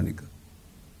 믿지 않으니까.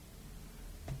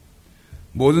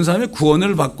 모든 사람이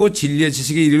구원을 받고 진리의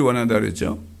지식에 이르기를 원한다고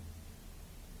그랬죠.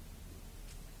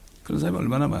 그런 사람이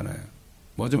얼마나 많아요.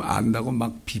 뭐 좀 안다고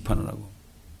막 비판을 하고.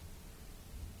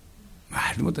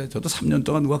 말도 못해요. 저도 3년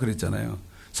동안 누가 그랬잖아요.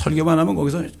 설교만 하면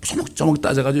거기서 조목조목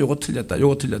따져가지고 요거 틀렸다.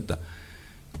 요거 틀렸다.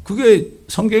 그게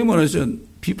성경이 뭐라 했어요?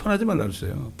 비판하지 말라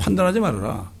그랬어요. 판단하지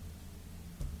말아라.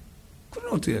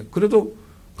 그럼 어떻게 해요? 그래도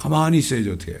가만히 있어야지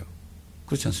어떻게 해요?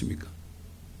 그렇지 않습니까?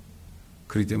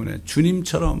 그렇기 때문에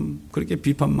주님처럼 그렇게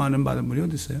비판만 받은 분이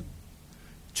어디 있어요?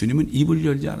 주님은 입을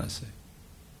열지 않았어요.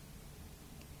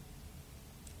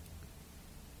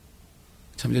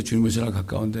 참 이제 주님 오시라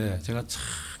가까운데 제가 참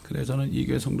그래 저는 이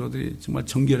교회 성도들이 정말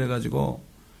정결해가지고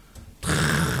다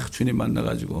주님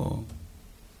만나가지고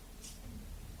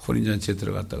혼인잔치에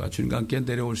들어갔다가 주님과 함께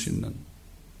내려올 수 있는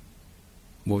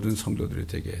모든 성도들이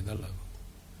되게 해달라고.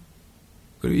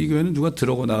 그리고 이 교회는 누가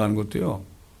들어오고 나가는 것도요.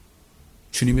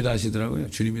 주님이 다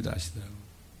하시더라고요. 주님이 다 하시더라고요.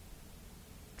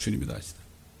 주님이 다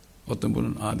하시더라고요. 어떤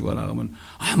분은 누가 나가면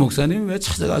목사님 왜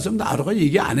찾아가서 나로가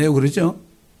얘기 안 해요 그러죠.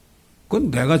 그건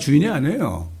내가 주인이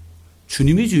아니에요.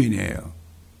 주님이 주인이에요.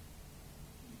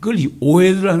 그걸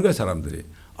오해를 하는 거야 사람들이.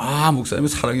 목사님은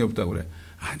사랑이 없다고 그래.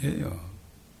 아니에요.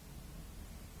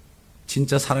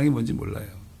 진짜 사랑이 뭔지 몰라요.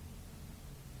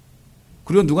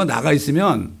 그리고 누가 나가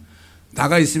있으면은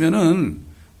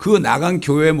그 나간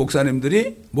교회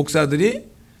목사들이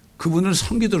그분을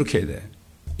섬기도록 해야 돼.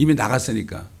 이미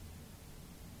나갔으니까.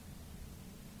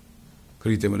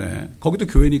 그렇기 때문에 거기도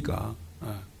교회니까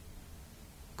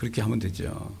그렇게 하면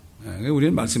되죠.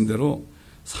 우리는 말씀대로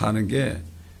사는 게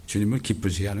주님을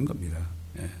기쁘시게 하는 겁니다.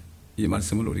 이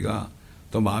말씀을 우리가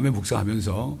또 마음에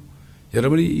묵상하면서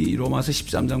여러분이 이 로마서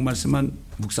 13장 말씀만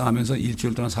묵상하면서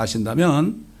일주일 동안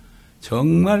사신다면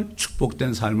정말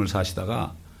축복된 삶을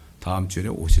사시다가 다음 주에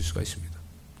오실 수가 있습니다.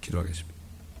 기도하겠습니다.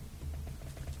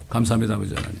 감사합니다,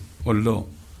 아버지 하나님. 오늘도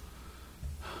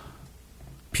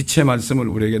빛의 말씀을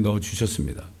우리에게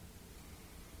넣어주셨습니다.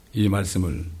 이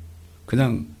말씀을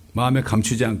그냥 마음에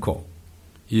감추지 않고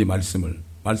이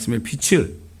말씀의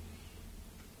빛을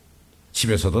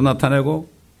집에서도 나타내고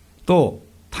또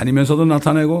다니면서도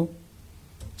나타내고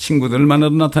친구들을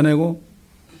만나도 나타내고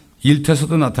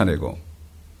일터에서도 나타내고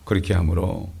그렇게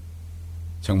함으로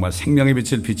정말 생명의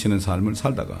빛을 비치는 삶을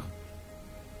살다가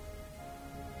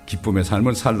기쁨의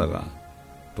삶을 살다가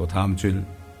또 다음 주일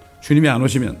주님이 안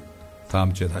오시면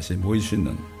다음 주에 다시 모일 수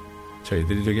있는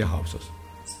저희들이 되게 하옵소서.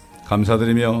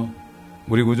 감사드리며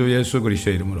우리 구주 예수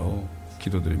그리스도의 이름으로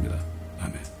기도드립니다.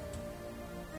 아멘.